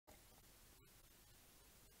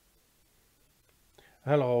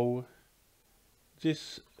Hello,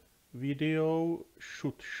 this video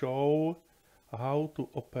should show how to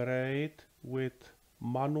operate with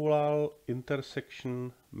manual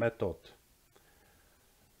intersection method.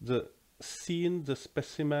 The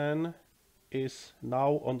specimen is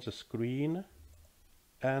now on the screen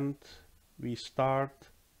and we start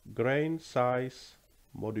grain size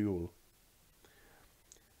module.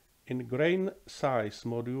 In grain size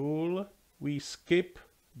module we skip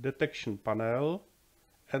detection panel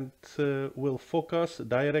and will focus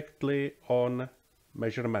directly on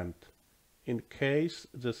measurement. In case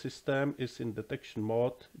the system is in detection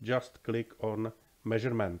mode, just click on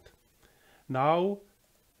measurement. Now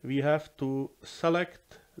we have to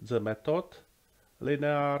select the method,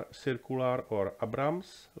 linear, circular or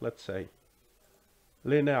Abrams. Let's say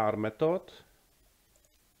linear method.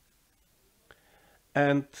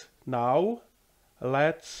 And now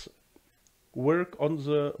let's work on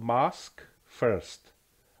the mask first.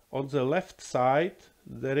 On the left side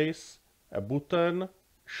there is a button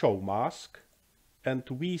show mask and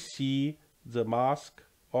we see the mask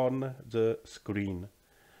on the screen.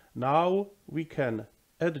 Now we can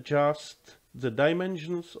adjust the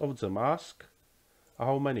dimensions of the mask,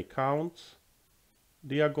 how many counts,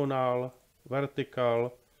 diagonal,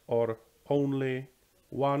 vertical or only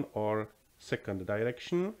one or second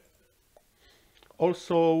direction.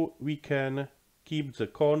 Also we can keep the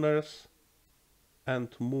corners and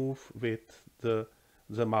move with the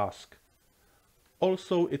mask.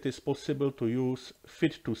 Also it is possible to use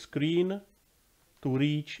fit to screen to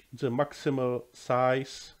reach the maximal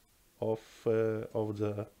size of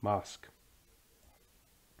the mask.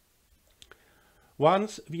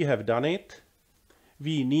 Once we have done it,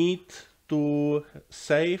 we need to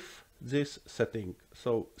save this setting.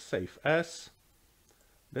 So save as,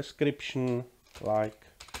 description like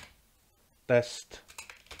test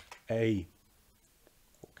A.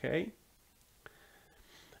 Okay,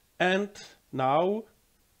 and now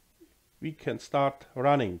we can start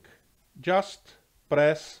running. Just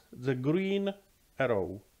press the green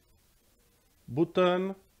arrow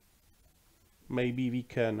button. Maybe we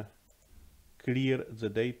can clear the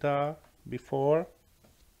data before.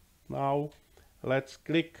 Now let's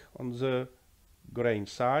click on the grain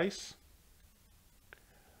size,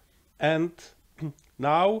 and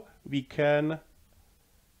now we can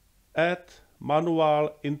add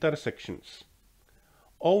manual intersections.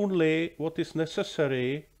 Only what is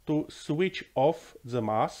necessary to switch off the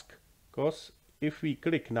mask, because if we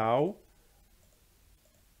click now,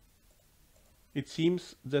 it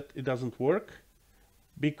seems that it doesn't work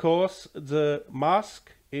because the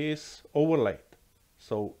mask is overlaid.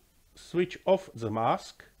 So switch off the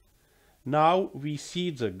mask. Now we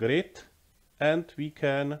see the grid and we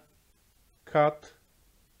can cut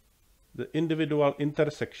the individual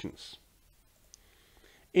intersections.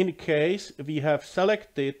 In case we have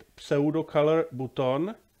selected pseudo color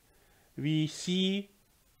button, we see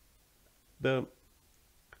the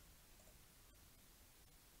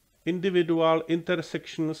individual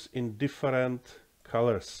intersections in different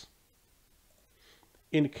colors.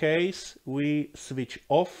 In case we switch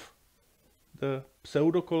off the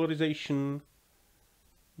pseudo colorization,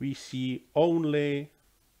 we see only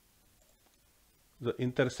the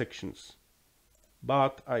intersections.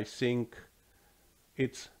 But I think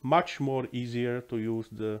it's much more easier to use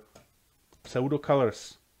the pseudo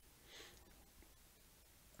colors.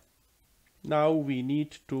 Now we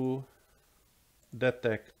need to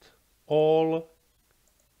detect all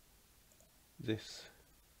these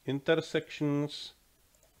intersections.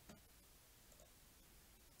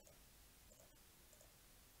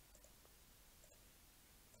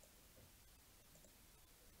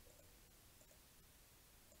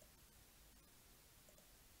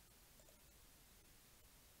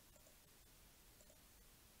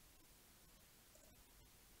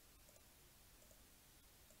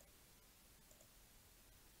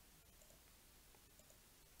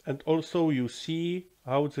 And also you see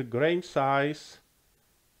how the grain size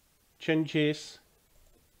changes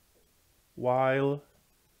while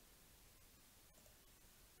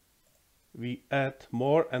we add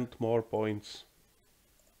more and more points.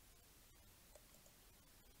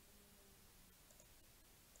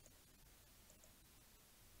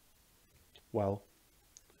 Well,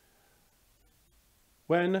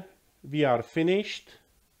 when we are finished,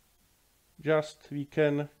 just we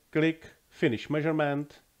can click finish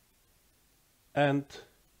measurement and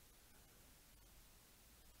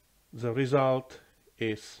the result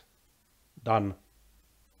is done.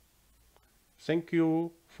 Thank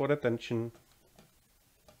you for attention.